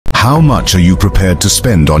How much are you prepared to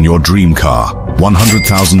spend on your dream car?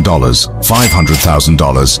 $100,000?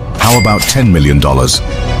 $500,000? How about $10 million?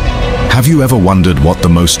 Have you ever wondered what the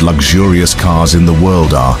most luxurious cars in the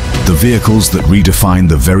world are? The vehicles that redefine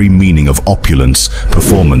the very meaning of opulence,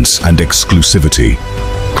 performance, and exclusivity.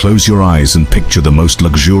 Close your eyes and picture the most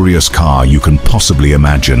luxurious car you can possibly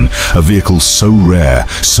imagine. A vehicle so rare,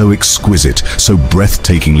 so exquisite, so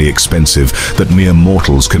breathtakingly expensive that mere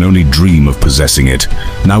mortals can only dream of possessing it.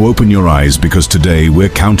 Now open your eyes, because today we're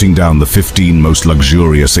counting down the 15 most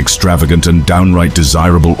luxurious, extravagant, and downright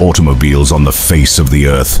desirable automobiles on the face of the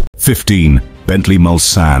earth. 15. Bentley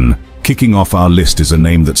Mulsanne. Kicking off our list is a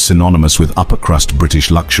name that's synonymous with upper-crust British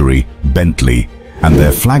luxury, Bentley. And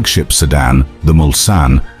their flagship sedan, the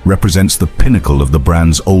Mulsanne, represents the pinnacle of the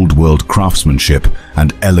brand's old-world craftsmanship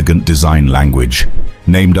and elegant design language.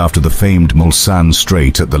 Named after the famed Mulsanne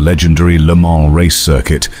Straight at the legendary Le Mans race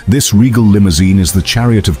circuit, this regal limousine is the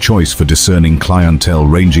chariot of choice for discerning clientele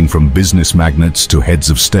ranging from business magnates to heads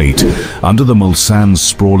of state. Under the Mulsanne's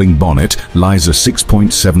sprawling bonnet lies a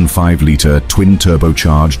 6.75-litre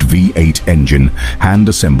twin-turbocharged V8 engine,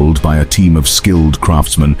 hand-assembled by a team of skilled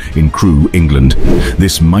craftsmen in Crewe, England.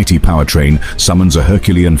 This mighty powertrain summons a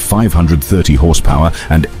Herculean 530 horsepower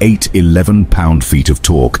and 8 11-pound-feet of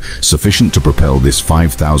torque, sufficient to propel this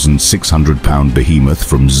 5,600-pound behemoth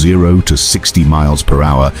from 0 to 60 miles per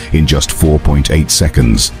hour in just 4.8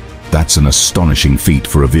 seconds. That's an astonishing feat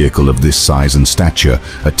for a vehicle of this size and stature,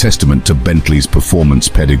 a testament to Bentley's performance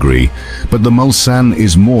pedigree. But the Mulsanne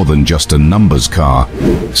is more than just a numbers car.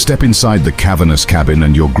 Step inside the cavernous cabin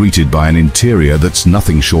and you're greeted by an interior that's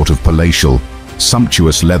nothing short of palatial.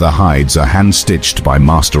 Sumptuous leather hides are hand-stitched by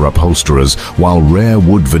master upholsterers, while rare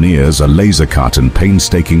wood veneers are laser-cut and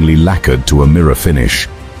painstakingly lacquered to a mirror finish.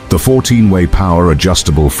 The 14-way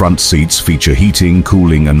power-adjustable front seats feature heating,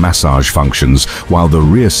 cooling, and massage functions, while the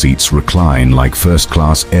rear seats recline like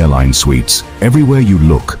first-class airline suites. Everywhere you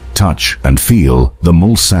look, touch, and feel, the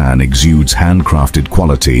Mulsanne exudes handcrafted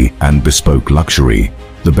quality and bespoke luxury.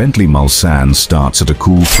 The Bentley Mulsanne starts at a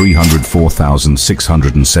cool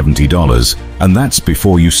 $304,670, and that's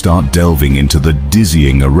before you start delving into the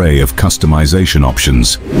dizzying array of customization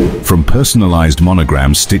options. From personalized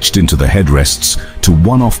monograms stitched into the headrests to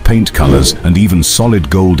one-off paint colors and even solid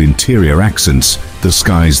gold interior accents, the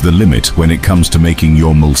sky's the limit when it comes to making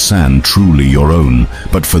your Mulsanne truly your own.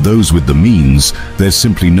 But for those with the means, there's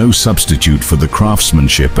simply no substitute for the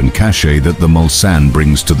craftsmanship and cachet that the Mulsanne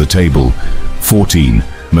brings to the table. 14.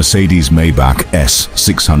 Mercedes-Maybach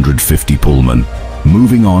S650 Pullman.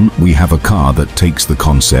 Moving on, we have a car that takes the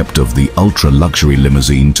concept of the ultra-luxury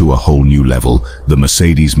limousine to a whole new level, the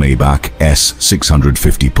Mercedes-Maybach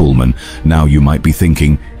S650 Pullman. Now you might be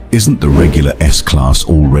thinking, isn't the regular S-Class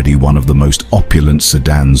already one of the most opulent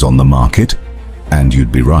sedans on the market? And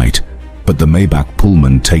you'd be right. But the Maybach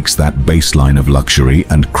Pullman takes that baseline of luxury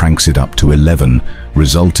and cranks it up to 11,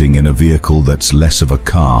 resulting in a vehicle that's less of a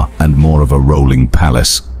car and more of a rolling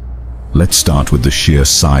palace. Let's start with the sheer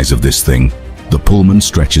size of this thing. The Pullman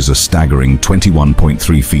stretches a staggering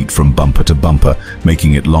 21.3 feet from bumper to bumper,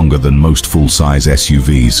 making it longer than most full-size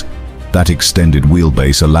SUVs. That extended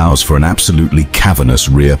wheelbase allows for an absolutely cavernous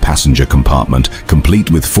rear passenger compartment,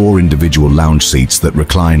 complete with 4 individual lounge seats that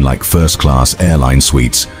recline like first-class airline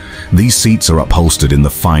suites. These seats are upholstered in the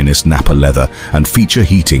finest Napa leather and feature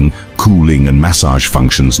heating, cooling, and massage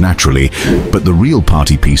functions naturally. But the real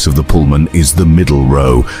party piece of the Pullman is the middle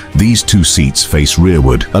row. These 2 seats face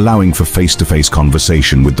rearward, allowing for face-to-face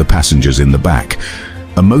conversation with the passengers in the back.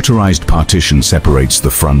 A motorized partition separates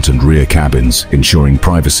the front and rear cabins, ensuring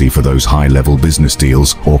privacy for those high-level business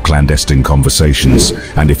deals or clandestine conversations.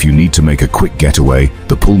 And if you need to make a quick getaway,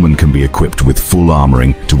 the Pullman can be equipped with full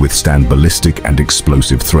armoring to withstand ballistic and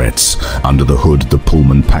explosive threats. Under the hood, the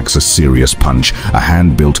Pullman packs a serious punch. A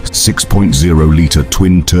hand-built 6.0-litre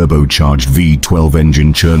twin-turbocharged V12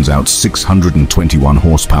 engine churns out 621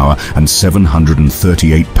 horsepower and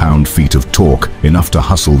 738 pound-feet of torque, enough to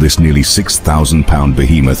hustle this nearly 6,000-pound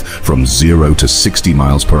behemoth from 0 to 60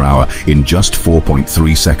 miles per hour in just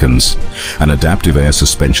 4.3 seconds. An adaptive air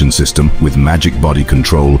suspension system with magic body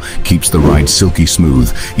control keeps the ride silky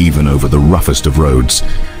smooth even over the roughest of roads.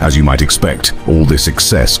 As you might expect, all this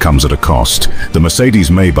excess comes at a cost. The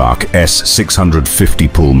Mercedes-Maybach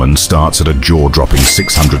S650 Pullman starts at a jaw-dropping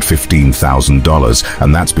 $615,000,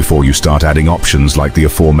 and that's before you start adding options like the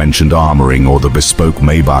aforementioned armoring or the bespoke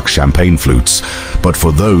Maybach champagne flutes. But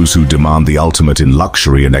for those who demand the ultimate in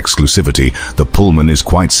luxury and exclusivity, the Pullman is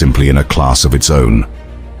quite simply in a class of its own.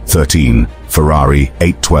 13. Ferrari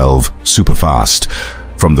 812 Superfast.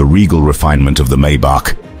 From the regal refinement of the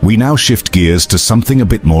Maybach, we now shift gears to something a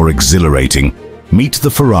bit more exhilarating. Meet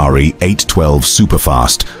the Ferrari 812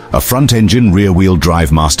 Superfast, a front-engine rear-wheel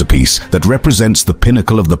drive masterpiece that represents the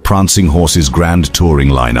pinnacle of the prancing horse's grand touring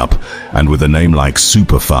lineup. And with a name like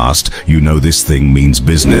Superfast, you know this thing means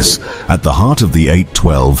business. At the heart of the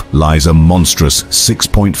 812 lies a monstrous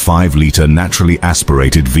 6.5-litre naturally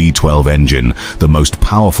aspirated V12 engine, the most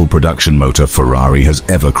powerful production motor Ferrari has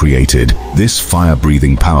ever created. This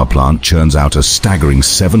fire-breathing power plant churns out a staggering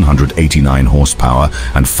 789 horsepower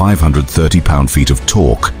and 530 pound-feet of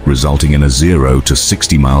torque, resulting in a 0 to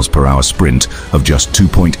 60 miles per hour sprint of just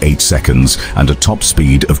 2.8 seconds and a top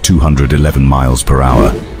speed of 211 miles per hour.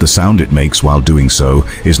 The sound it makes while doing so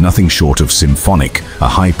is nothing short of symphonic, a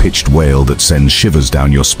high-pitched wail that sends shivers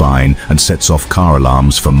down your spine and sets off car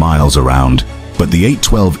alarms for miles around. But the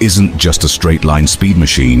 812 isn't just a straight-line speed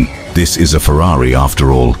machine. This is a Ferrari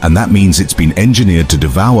after all, and that means it's been engineered to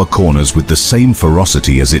devour corners with the same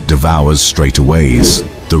ferocity as it devours straightaways.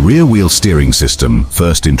 The rear-wheel steering system,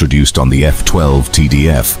 first introduced on the F12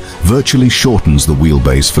 TDF, virtually shortens the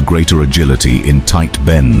wheelbase for greater agility in tight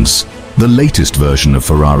bends. The latest version of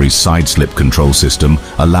Ferrari's side-slip control system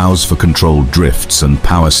allows for controlled drifts and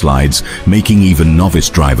power slides, making even novice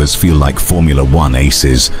drivers feel like Formula One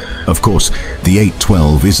aces. Of course, the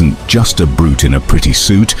 812 isn't just a brute in a pretty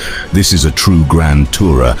suit. This is a true grand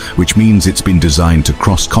tourer, which means it's been designed to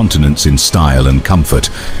cross continents in style and comfort.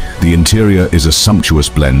 The interior is a sumptuous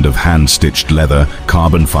blend of hand-stitched leather,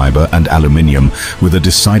 carbon fiber and aluminium, with a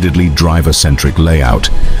decidedly driver-centric layout.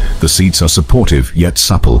 The seats are supportive yet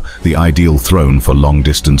supple, the ideal throne for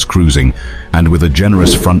long-distance cruising, and with a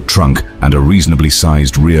generous front trunk and a reasonably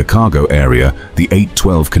sized rear cargo area, the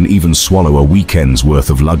 812 can even swallow a weekend's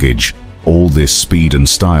worth of luggage. All this speed and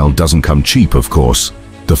style doesn't come cheap, of course.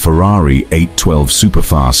 The Ferrari 812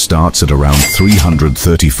 Superfast starts at around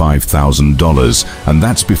 $335,000, and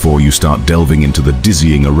that's before you start delving into the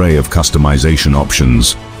dizzying array of customization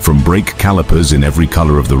options. From brake calipers in every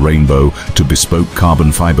color of the rainbow to bespoke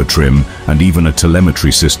carbon fiber trim and even a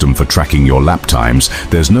telemetry system for tracking your lap times,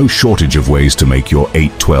 there's no shortage of ways to make your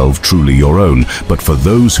 812 truly your own. But for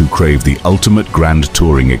those who crave the ultimate grand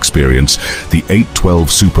touring experience, the 812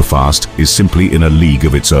 Superfast is simply in a league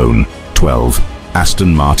of its own. 12.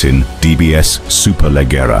 Aston Martin DBS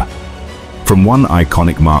Superleggera. From one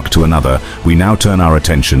iconic marque to another, we now turn our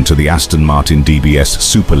attention to the Aston Martin DBS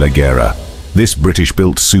Superleggera. This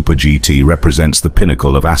British-built Super GT represents the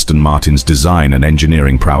pinnacle of Aston Martin's design and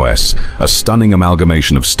engineering prowess, a stunning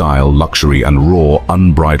amalgamation of style, luxury and raw,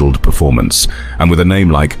 unbridled performance. And with a name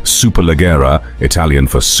like Superleggera, Italian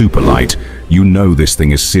for super light, you know this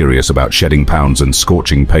thing is serious about shedding pounds and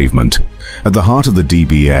scorching pavement. At the heart of the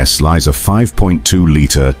DBS lies a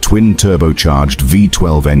 5.2-litre twin-turbocharged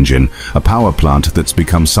V12 engine, a power plant that's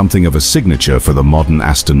become something of a signature for the modern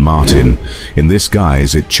Aston Martin. In this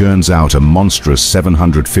guise, it churns out a monstrous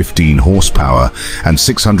 715 horsepower and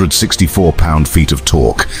 664 pound-feet of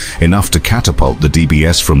torque, enough to catapult the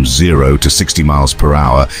DBS from 0 to 60 miles per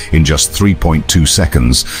hour in just 3.2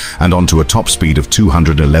 seconds and onto a top speed of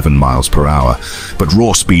 211 miles per hour. But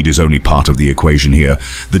raw speed is only part of the equation here.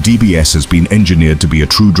 The DBS has been engineered to be a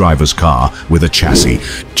true driver's car with a chassis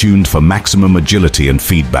tuned for maximum agility and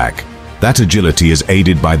feedback. That agility is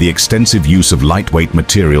aided by the extensive use of lightweight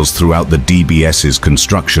materials throughout the DBS's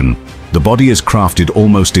construction. The body is crafted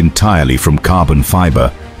almost entirely from carbon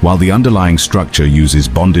fiber, while the underlying structure uses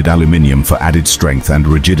bonded aluminium for added strength and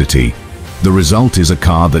rigidity. The result is a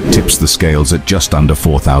car that tips the scales at just under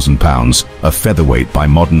 £4,000, a featherweight by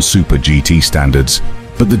modern Super GT standards.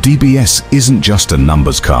 But the DBS isn't just a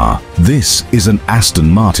numbers car. This is an Aston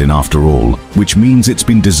Martin after all, which means it's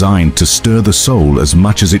been designed to stir the soul as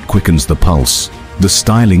much as it quickens the pulse. The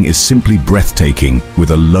styling is simply breathtaking,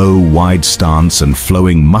 with a low, wide stance and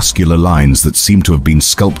flowing muscular lines that seem to have been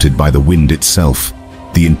sculpted by the wind itself.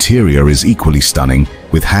 The interior is equally stunning,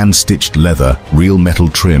 with hand-stitched leather, real metal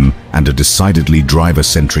trim, and a decidedly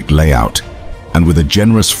driver-centric layout. And with a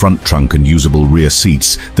generous front trunk and usable rear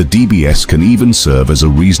seats, the DBS can even serve as a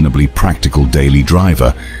reasonably practical daily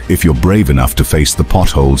driver, if you're brave enough to face the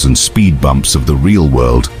potholes and speed bumps of the real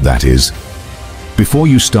world, that is. Before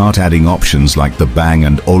you start adding options like the Bang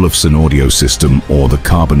 & Olufsen audio system or the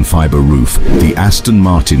carbon fiber roof, the Aston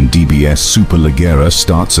Martin DBS Superleggera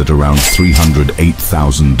starts at around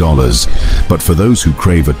 $308,000. But for those who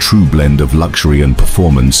crave a true blend of luxury and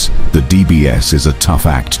performance, the DBS is a tough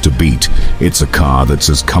act to beat. It's a car that's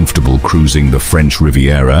as comfortable cruising the French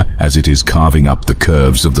Riviera as it is carving up the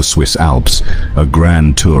curves of the Swiss Alps, a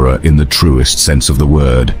grand tourer in the truest sense of the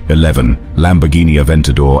word. 11. Lamborghini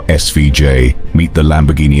Aventador SVJ. Meet meet the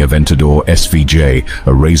Lamborghini Aventador SVJ,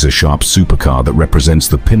 a razor-sharp supercar that represents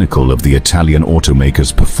the pinnacle of the Italian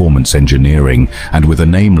automaker's performance engineering. And with a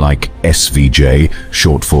name like SVJ,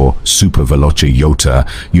 short for Super Veloce Jota,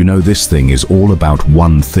 you know this thing is all about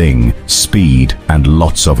one thing: speed, and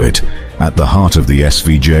lots of it. At the heart of the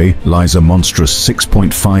SVJ lies a monstrous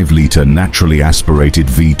 6.5-litre naturally aspirated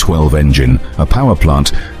V12 engine, a power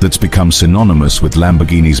plant that's become synonymous with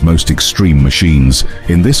Lamborghini's most extreme machines.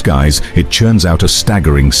 In this guise, it churns out a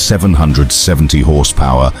staggering 770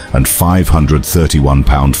 horsepower and 531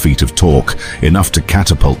 pound-feet of torque, enough to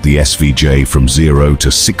catapult the SVJ from 0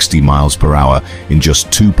 to 60 miles per hour in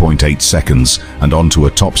just 2.8 seconds and onto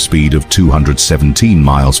a top speed of 217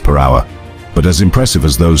 miles per hour. But as impressive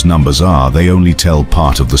as those numbers are, they only tell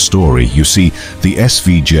part of the story. You see, the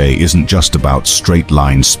SVJ isn't just about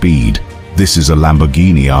straight-line speed. This is a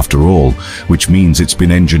Lamborghini after all, which means it's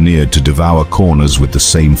been engineered to devour corners with the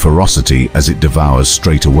same ferocity as it devours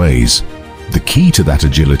straightaways. The key to that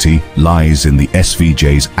agility lies in the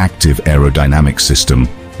SVJ's active aerodynamic system,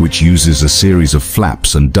 which uses a series of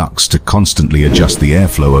flaps and ducts to constantly adjust the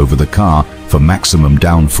airflow over the car for maximum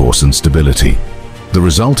downforce and stability. The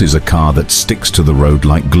result is a car that sticks to the road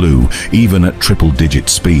like glue, even at triple-digit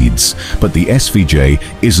speeds. But the SVJ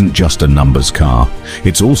isn't just a numbers car.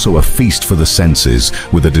 It's also a feast for the senses,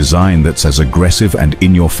 with a design that's as aggressive and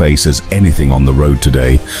in-your-face as anything on the road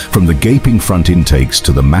today. From the gaping front intakes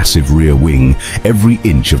to the massive rear wing, every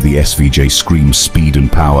inch of the SVJ screams speed and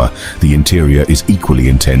power. The interior is equally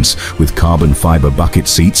intense, with carbon fiber bucket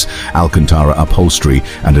seats, Alcantara upholstery,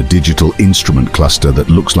 and a digital instrument cluster that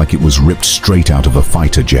looks like it was ripped straight out of a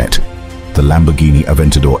fighter jet. The Lamborghini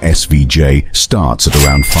Aventador SVJ starts at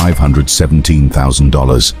around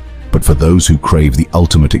 $517,000. But for those who crave the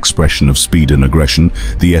ultimate expression of speed and aggression,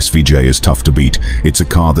 the SVJ is tough to beat. It's a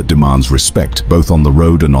car that demands respect, both on the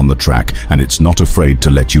road and on the track, and it's not afraid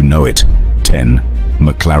to let you know it. 10.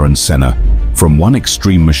 McLaren Senna. From one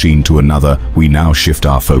extreme machine to another, we now shift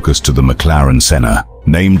our focus to the McLaren Senna.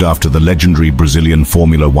 Named after the legendary Brazilian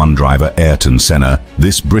Formula One driver Ayrton Senna,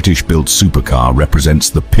 this British-built supercar represents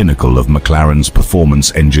the pinnacle of McLaren's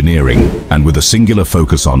performance engineering. And with a singular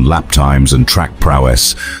focus on lap times and track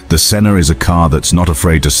prowess, the Senna is a car that's not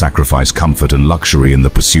afraid to sacrifice comfort and luxury in the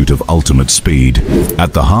pursuit of ultimate speed.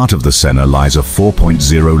 At the heart of the Senna lies a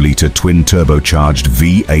 4.0-litre twin-turbocharged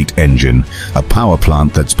V8 engine, a power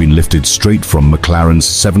plant that's been lifted straight from McLaren's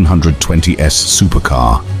 720S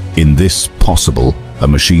supercar. In this Possible, a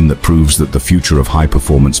machine that proves that the future of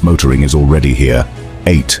high-performance motoring is already here.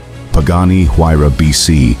 8. Pagani Huayra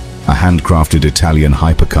BC, a handcrafted Italian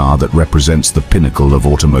hypercar that represents the pinnacle of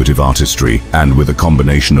automotive artistry. And with a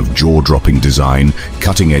combination of jaw-dropping design,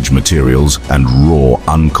 cutting-edge materials, and raw,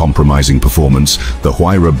 uncompromising performance, the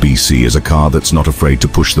Huayra BC is a car that's not afraid to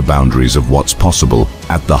push the boundaries of what's possible.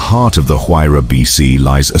 At the heart of the Huayra BC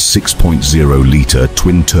lies a 6.0-litre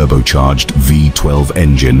twin-turbocharged V12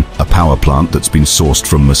 engine, a power plant that's been sourced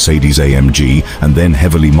from Mercedes-AMG and then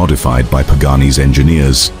heavily modified by Pagani's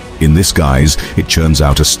engineers. In this guise, it churns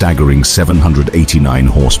out a staggering 789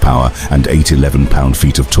 horsepower and 811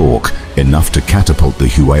 pound-feet of torque, enough to catapult the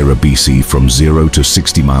Huayra BC from 0 to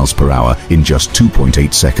 60 miles per hour in just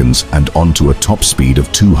 2.8 seconds and onto a top speed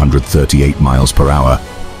of 238 miles per hour.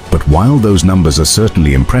 But while those numbers are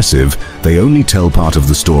certainly impressive, they only tell part of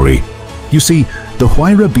the story. You see, the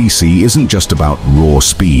Huayra BC isn't just about raw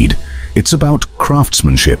speed, it's about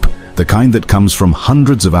craftsmanship, the kind that comes from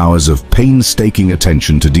hundreds of hours of painstaking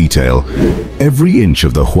attention to detail. Every inch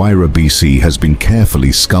of the Huayra BC has been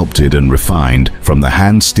carefully sculpted and refined, from the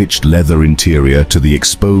hand-stitched leather interior to the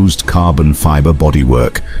exposed carbon fiber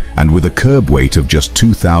bodywork. And with a curb weight of just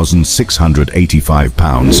 2,685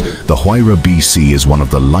 pounds, the Huayra BC is one of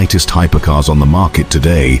the lightest hypercars on the market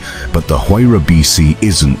today. But the Huayra BC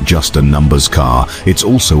isn't just a numbers car, it's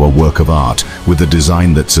also a work of art, with a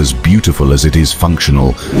design that's as beautiful as it is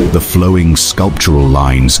functional. The flowing sculptural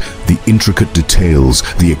lines, the intricate details,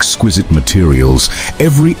 the exquisite materials,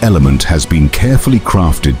 every element has been carefully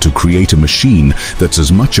crafted to create a machine that's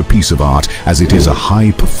as much a piece of art as it is a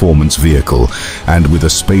high-performance vehicle. And with a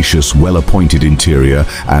spacious, well-appointed interior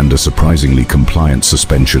and a surprisingly compliant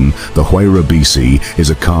suspension, the Huayra BC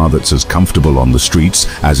is a car that's as comfortable on the streets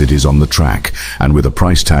as it is on the track. And with a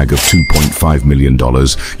price tag of $2.5 million,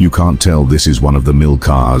 you can't tell this is one of the mill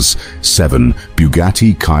cars. 7.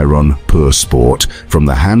 Bugatti Chiron Pur Sport. From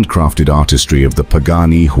the handcrafted artistry of the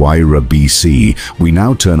Pagani Huayra BC, we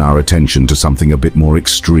now turn our attention to something a bit more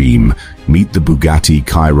extreme. meet the Bugatti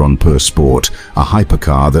Chiron Pur Sport, a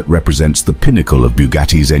hypercar that represents the pinnacle of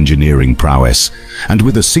Bugatti's engineering prowess. And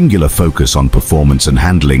with a singular focus on performance and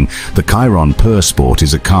handling, the Chiron Pur Sport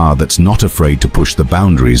is a car that's not afraid to push the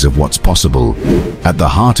boundaries of what's possible. At the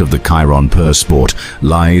heart of the Chiron Pur Sport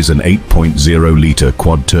lies an 8.0-litre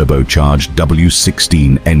quad-turbocharged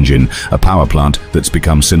W16 engine, a power plant that's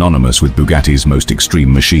become synonymous with Bugatti's most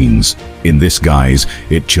extreme machines. In this guise,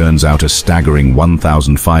 it churns out a staggering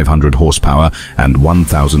 1,500 horsepower and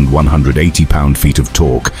 1,180 pound-feet of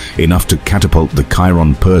torque, enough to catapult the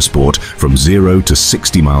Chiron Pur Sport from 0 to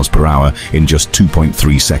 60 miles per hour in just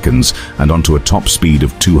 2.3 seconds and onto a top speed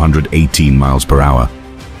of 218 miles per hour.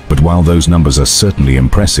 But while those numbers are certainly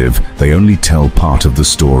impressive, they only tell part of the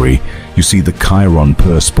story. You see, the Chiron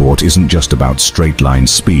Pur Sport isn't just about straight-line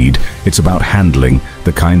speed, it's about handling,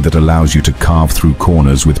 the kind that allows you to carve through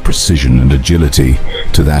corners with precision and agility.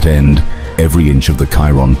 To that end, every inch of the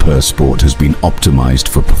Chiron Pur Sport has been optimized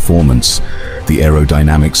for performance. The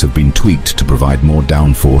aerodynamics have been tweaked to provide more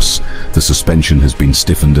downforce, the suspension has been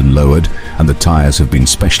stiffened and lowered, and the tires have been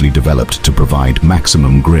specially developed to provide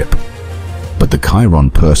maximum grip. But the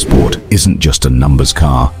Chiron Pur Sport isn't just a numbers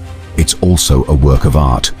car, it's also a work of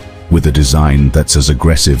art, with a design that's as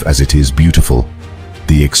aggressive as it is beautiful.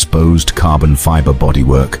 The exposed carbon fiber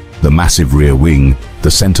bodywork, the massive rear wing,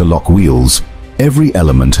 the center lock wheels, every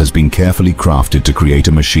element has been carefully crafted to create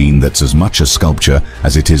a machine that's as much a sculpture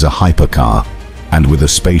as it is a hypercar. And with a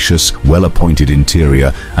spacious, well-appointed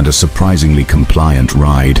interior and a surprisingly compliant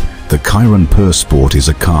ride, the Chiron Pur Sport is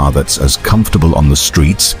a car that's as comfortable on the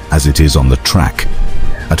streets as it is on the track.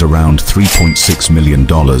 At around $3.6 million,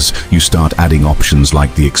 you start adding options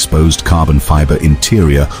like the exposed carbon fiber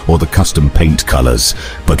interior or the custom paint colors.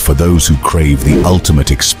 But for those who crave the ultimate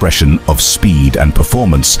expression of speed and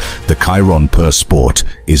performance, the Chiron Pur Sport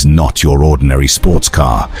is not your ordinary sports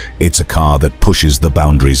car. It's a car that pushes the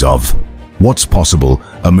boundaries of what's possible,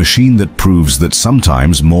 a machine that proves that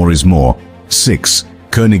sometimes more is more. 6.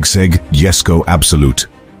 Koenigsegg Jesko Absolute.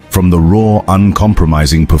 From the raw,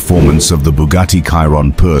 uncompromising performance of the Bugatti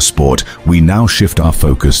Chiron Pur Sport, we now shift our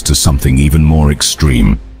focus to something even more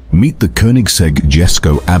extreme. Meet the Koenigsegg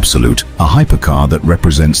Jesko Absolute, a hypercar that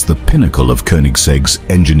represents the pinnacle of Koenigsegg's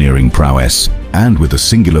engineering prowess. And with a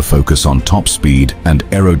singular focus on top speed and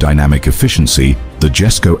aerodynamic efficiency, the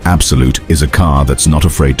Jesko Absolute is a car that's not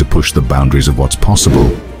afraid to push the boundaries of what's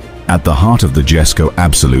possible. At the heart of the Jesko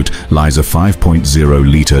Absolute lies a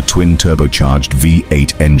 5.0-litre twin-turbocharged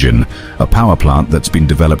V8 engine, a power plant that's been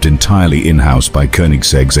developed entirely in-house by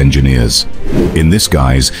Koenigsegg's engineers. In this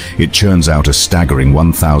guise, it churns out a staggering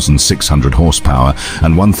 1,600 horsepower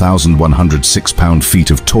and 1,106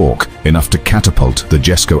 pound-feet of torque, enough to catapult the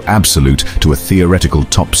Jesko Absolute to a theoretical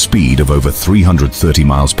top speed of over 330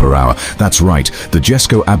 miles per hour. That's right, the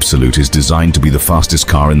Jesko Absolute is designed to be the fastest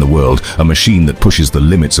car in the world, a machine that pushes the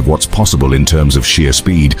limits of what's possible in terms of sheer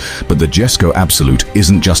speed. But the Jesko Absolute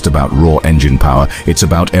isn't just about raw engine power, it's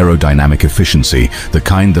about aerodynamic efficiency, the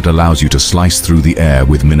kind that allows you to slice through the air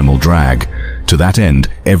with minimal drag. To that end,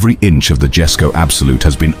 every inch of the Jesko Absolute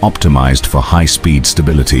has been optimized for high-speed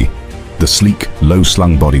stability. The sleek,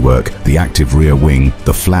 low-slung bodywork, the active rear wing,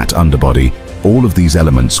 the flat underbody, all of these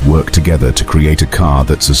elements work together to create a car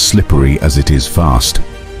that's as slippery as it is fast.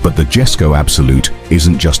 But the Jesko Absolute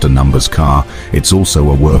isn't just a numbers car, it's also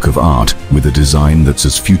a work of art, with a design that's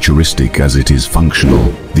as futuristic as it is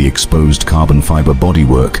functional. The exposed carbon fiber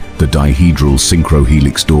bodywork, the dihedral synchro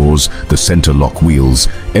helix doors, the center lock wheels,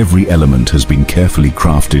 every element has been carefully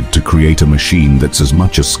crafted to create a machine that's as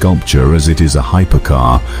much a sculpture as it is a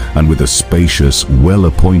hypercar, and with a spacious,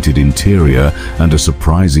 well-appointed interior and a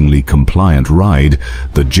surprisingly compliant ride,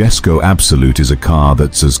 the Jesko Absolute is a car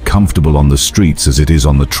that's as comfortable on the streets as it is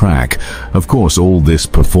on the track. Of course, all this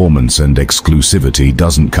performance and exclusivity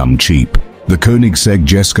doesn't come cheap. The Koenigsegg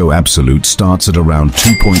Jesko Absolute starts at around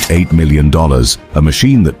 $2.8 million, a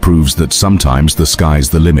machine that proves that sometimes the sky's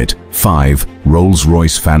the limit. 5.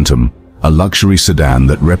 Rolls-Royce Phantom, a luxury sedan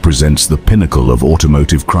that represents the pinnacle of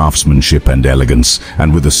automotive craftsmanship and elegance,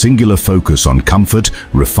 and with a singular focus on comfort,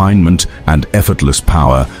 refinement, and effortless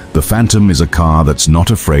power, the Phantom is a car that's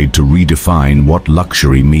not afraid to redefine what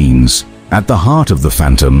luxury means. At the heart of the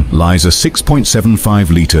Phantom lies a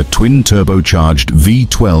 6.75-litre twin-turbocharged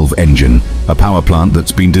V12 engine, a power plant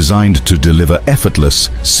that's been designed to deliver effortless,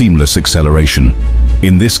 seamless acceleration.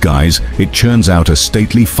 In this guise, it churns out a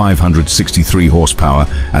stately 563 horsepower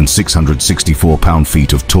and 664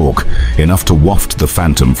 pound-feet of torque, enough to waft the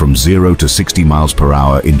Phantom from 0 to 60 miles per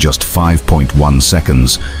hour in just 5.1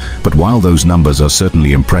 seconds. But while those numbers are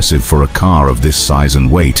certainly impressive for a car of this size and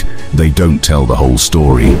weight, they don't tell the whole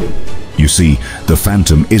story. You see, the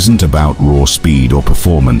Phantom isn't about raw speed or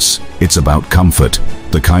performance. It's about comfort,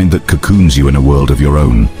 the kind that cocoons you in a world of your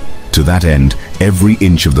own. To that end, every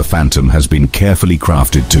inch of the Phantom has been carefully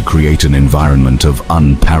crafted to create an environment of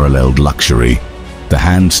unparalleled luxury. The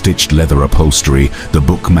hand-stitched leather upholstery, the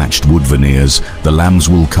book-matched wood veneers, the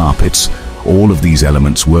lambswool carpets, all of these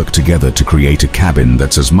elements work together to create a cabin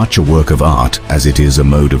that's as much a work of art as it is a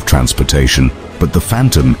mode of transportation. But the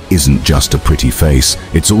Phantom isn't just a pretty face,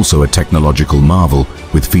 it's also a technological marvel,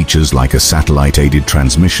 with features like a satellite-aided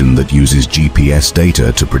transmission that uses GPS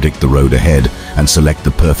data to predict the road ahead and select the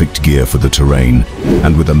perfect gear for the terrain.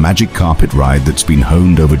 And with a magic carpet ride that's been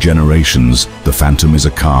honed over generations, the Phantom is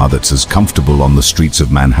a car that's as comfortable on the streets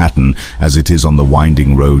of Manhattan as it is on the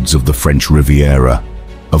winding roads of the French Riviera.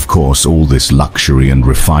 Of course, all this luxury and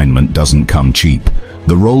refinement doesn't come cheap.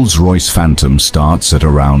 The Rolls-Royce Phantom starts at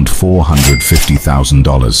around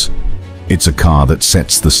 $450,000. It's a car that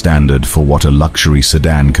sets the standard for what a luxury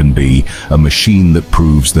sedan can be, a machine that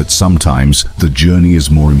proves that sometimes the journey is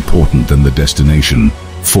more important than the destination.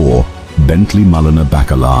 4. Bentley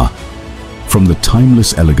Baccarat. From the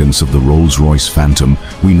timeless elegance of the Rolls-Royce Phantom,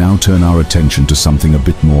 we now turn our attention to something a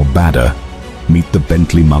bit more badder. Meet the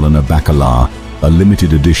Bentley Baccarat, a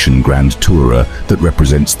limited edition Grand Tourer that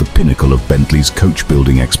represents the pinnacle of Bentley's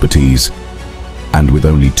coach-building expertise. And with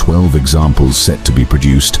only 12 examples set to be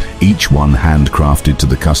produced, each one handcrafted to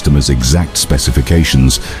the customer's exact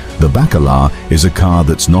specifications, the Baccarat is a car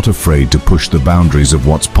that's not afraid to push the boundaries of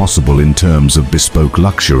what's possible in terms of bespoke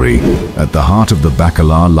luxury. At the heart of the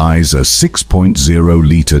Baccarat lies a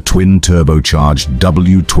 6.0-litre twin-turbocharged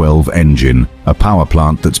W12 engine, a power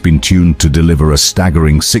plant that's been tuned to deliver a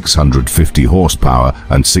staggering 650 horsepower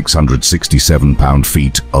and 667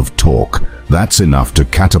 pound-feet of torque. That's enough to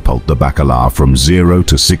catapult the Baccarat from 0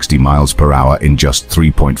 to 60 miles per hour in just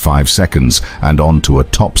 3.5 seconds and onto a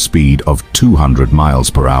top speed of 200 miles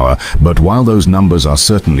per hour. But while those numbers are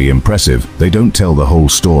certainly impressive, they don't tell the whole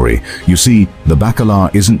story. You see, the Baccarat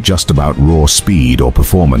isn't just about raw speed or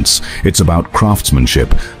performance. It's about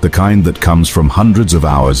craftsmanship, the kind that comes from hundreds of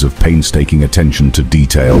hours of painstaking attention to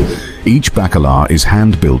detail. Each Baccarat is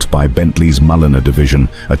hand-built by Bentley's Mulliner division,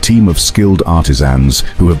 a team of skilled artisans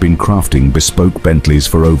who have been crafting bespoke Bentleys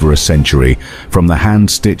for over a century. From the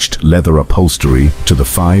hand-stitched leather upholstery to the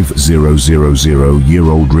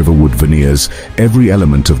 5,000-year-old Riverwood veneers, every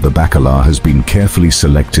element of the Baccarat has been carefully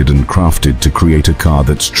selected and crafted to create a car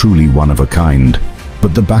that's truly one of a kind.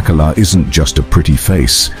 But the Baccarat isn't just a pretty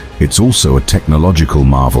face, it's also a technological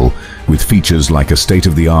marvel, with features like a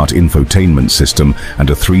state-of-the-art infotainment system and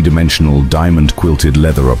a three-dimensional diamond-quilted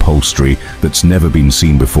leather upholstery that's never been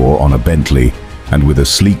seen before on a Bentley. And with a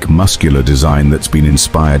sleek, muscular design that's been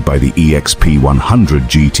inspired by the EXP100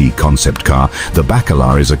 GT concept car, the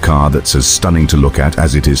Baccarat is a car that's as stunning to look at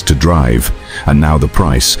as it is to drive. And now the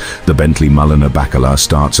price. The Bentley Baccarat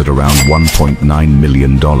starts at around $1.9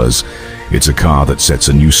 million. It's a car that sets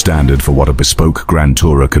a new standard for what a bespoke Grand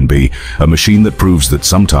Tourer can be, a machine that proves that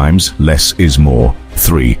sometimes less is more.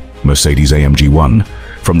 3. Mercedes-AMG 1.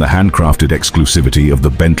 From the handcrafted exclusivity of the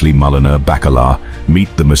Bentley Baccarat,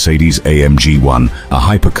 meet the Mercedes-AMG 1, a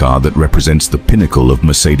hypercar that represents the pinnacle of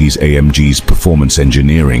Mercedes-AMG's performance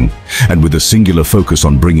engineering. And with a singular focus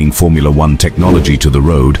on bringing Formula One technology to the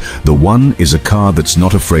road, the One is a car that's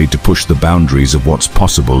not afraid to push the boundaries of what's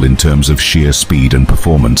possible in terms of sheer speed and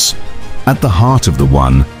performance. At the heart of the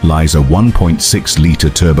One lies a 1.6-litre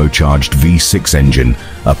turbocharged V6 engine,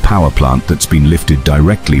 a power plant that's been lifted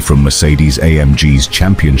directly from Mercedes-AMG's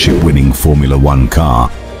championship-winning Formula One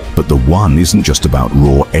car. But the One isn't just about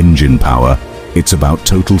raw engine power, it's about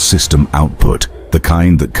total system output, the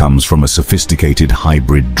kind that comes from a sophisticated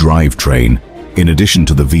hybrid drivetrain. In addition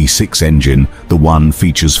to the V6 engine, the One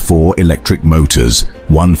features 4 electric motors,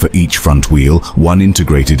 one for each front wheel, one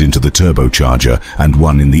integrated into the turbocharger, and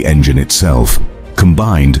one in the engine itself.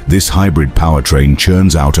 Combined, this hybrid powertrain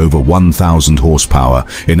churns out over 1,000 horsepower,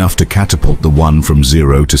 enough to catapult the One from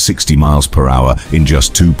 0 to 60 miles per hour in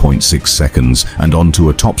just 2.6 seconds and onto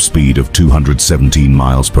a top speed of 217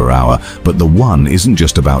 miles per hour. But the One isn't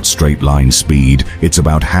just about straight-line speed, it's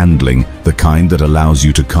about handling, the kind that allows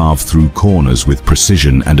you to carve through corners with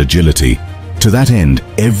precision and agility. To that end,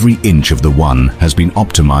 every inch of the One has been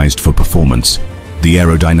optimized for performance. The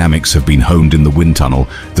aerodynamics have been honed in the wind tunnel,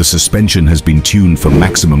 the suspension has been tuned for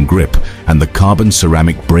maximum grip, and the carbon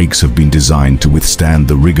ceramic brakes have been designed to withstand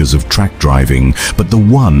the rigors of track driving. But the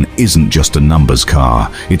One isn't just a numbers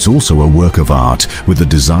car, it's also a work of art, with a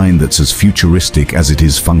design that's as futuristic as it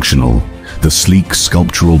is functional. The sleek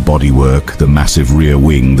sculptural bodywork, the massive rear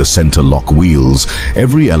wing, the center lock wheels,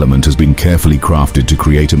 every element has been carefully crafted to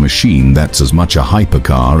create a machine that's as much a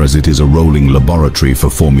hypercar as it is a rolling laboratory for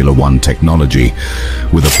Formula One technology.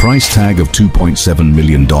 With a price tag of $2.7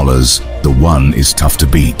 million, the One is tough to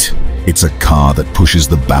beat. It's a car that pushes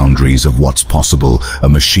the boundaries of what's possible, a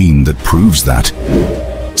machine that proves that.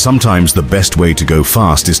 Sometimes the best way to go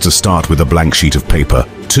fast is to start with a blank sheet of paper.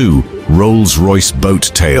 2. Rolls-Royce Boat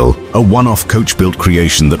Tail, a one-off coach-built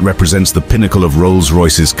creation that represents the pinnacle of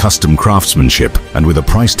Rolls-Royce's custom craftsmanship. And with a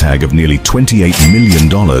price tag of nearly $28 million,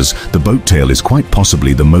 the Boat Tail is quite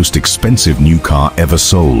possibly the most expensive new car ever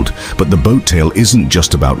sold. But the Boat Tail isn't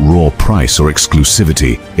just about raw price or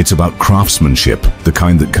exclusivity, it's about craftsmanship, the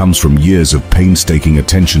kind that comes from years of painstaking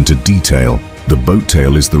attention to detail. The Boat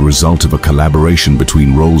Tail is the result of a collaboration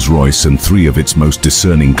between Rolls-Royce and 3 of its most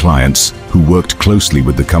discerning clients, who worked closely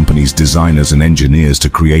with the company's designers and engineers to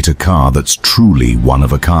create a car that's truly one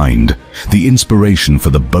of a kind. The inspiration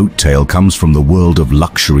for the Boat Tail comes from the world of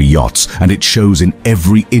luxury yachts, and it shows in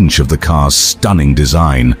every inch of the car's stunning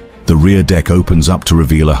design. The rear deck opens up to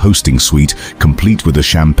reveal a hosting suite, complete with a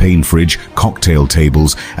champagne fridge, cocktail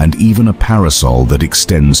tables, and even a parasol that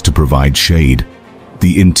extends to provide shade.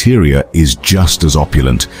 The interior is just as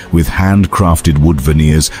opulent, with handcrafted wood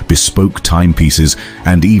veneers, bespoke timepieces,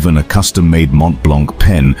 and even a custom-made Mont Blanc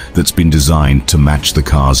pen that's been designed to match the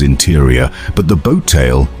car's interior. But the Boat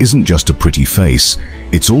Tail isn't just a pretty face.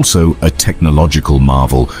 It's also a technological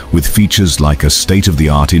marvel, with features like a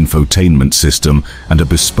state-of-the-art infotainment system and a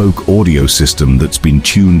bespoke audio system that's been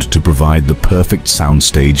tuned to provide the perfect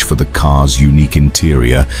soundstage for the car's unique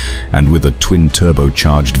interior. And with a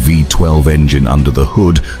twin-turbocharged V12 engine under the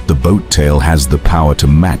hood, the Boat Tail has the power to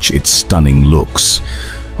match its stunning looks.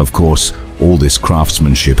 Of course, all this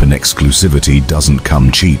craftsmanship and exclusivity doesn't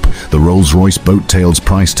come cheap. The Rolls-Royce Boat Tail's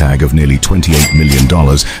price tag of nearly $28 million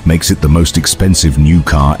makes it the most expensive new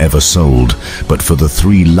car ever sold. But for the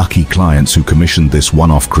 3 lucky clients who commissioned this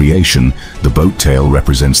one-off creation, the Boat Tail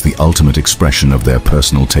represents the ultimate expression of their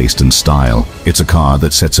personal taste and style. It's a car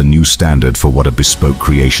that sets a new standard for what a bespoke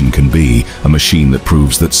creation can be, a machine that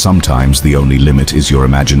proves that sometimes the only limit is your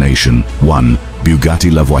imagination. 1.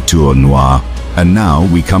 Bugatti La Voiture Noire. And now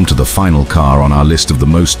we come to the final car on our list of the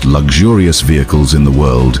most luxurious vehicles in the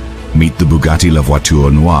world. Meet the Bugatti La Voiture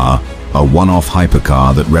Noire, a one-off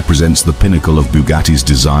hypercar that represents the pinnacle of Bugatti's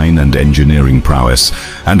design and engineering prowess.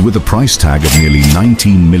 And with a price tag of nearly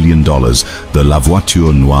 $19 million, the La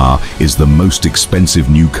Voiture Noire is the most expensive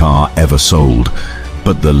new car ever sold.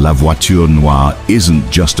 But the La Voiture Noire isn't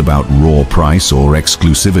just about raw price or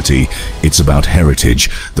exclusivity, it's about heritage,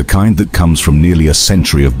 the kind that comes from nearly a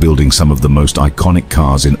century of building some of the most iconic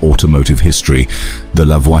cars in automotive history. The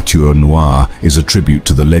La Voiture Noire is a tribute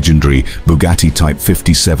to the legendary Bugatti Type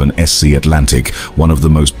 57 SC Atlantic, one of the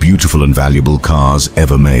most beautiful and valuable cars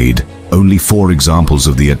ever made. Only 4 examples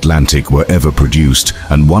of the Atlantic were ever produced,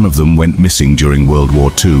 and one of them went missing during World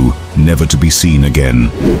War II, never to be seen again.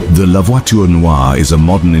 The La Voiture Noire is a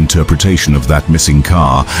modern interpretation of that missing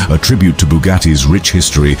car, a tribute to Bugatti's rich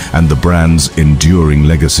history and the brand's enduring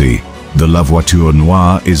legacy. The La Voiture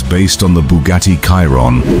Noire is based on the Bugatti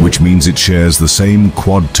Chiron, which means it shares the same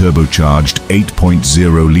quad-turbocharged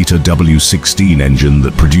 8.0-litre W16 engine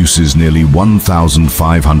that produces nearly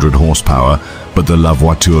 1,500 horsepower. But the La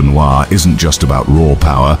Voiture Noire isn't just about raw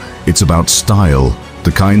power, it's about style,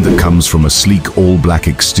 the kind that comes from a sleek all-black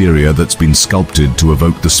exterior that's been sculpted to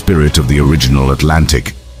evoke the spirit of the original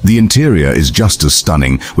Atlantic. The interior is just as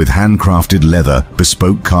stunning, with handcrafted leather,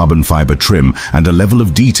 bespoke carbon fiber trim, and a level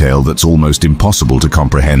of detail that's almost impossible to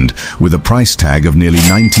comprehend. With a price tag of nearly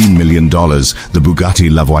 $19 million, the Bugatti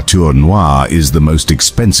La Voiture Noire is the most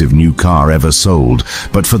expensive new car ever sold.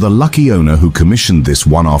 But for the lucky owner who commissioned this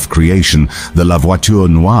one-off creation, the La Voiture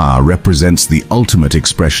Noire represents the ultimate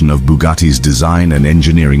expression of Bugatti's design and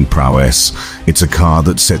engineering prowess. It's a car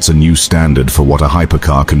that sets a new standard for what a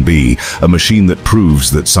hypercar can be, a machine that proves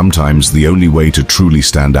that sometimes the only way to truly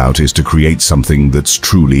stand out is to create something that's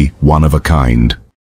truly one of a kind.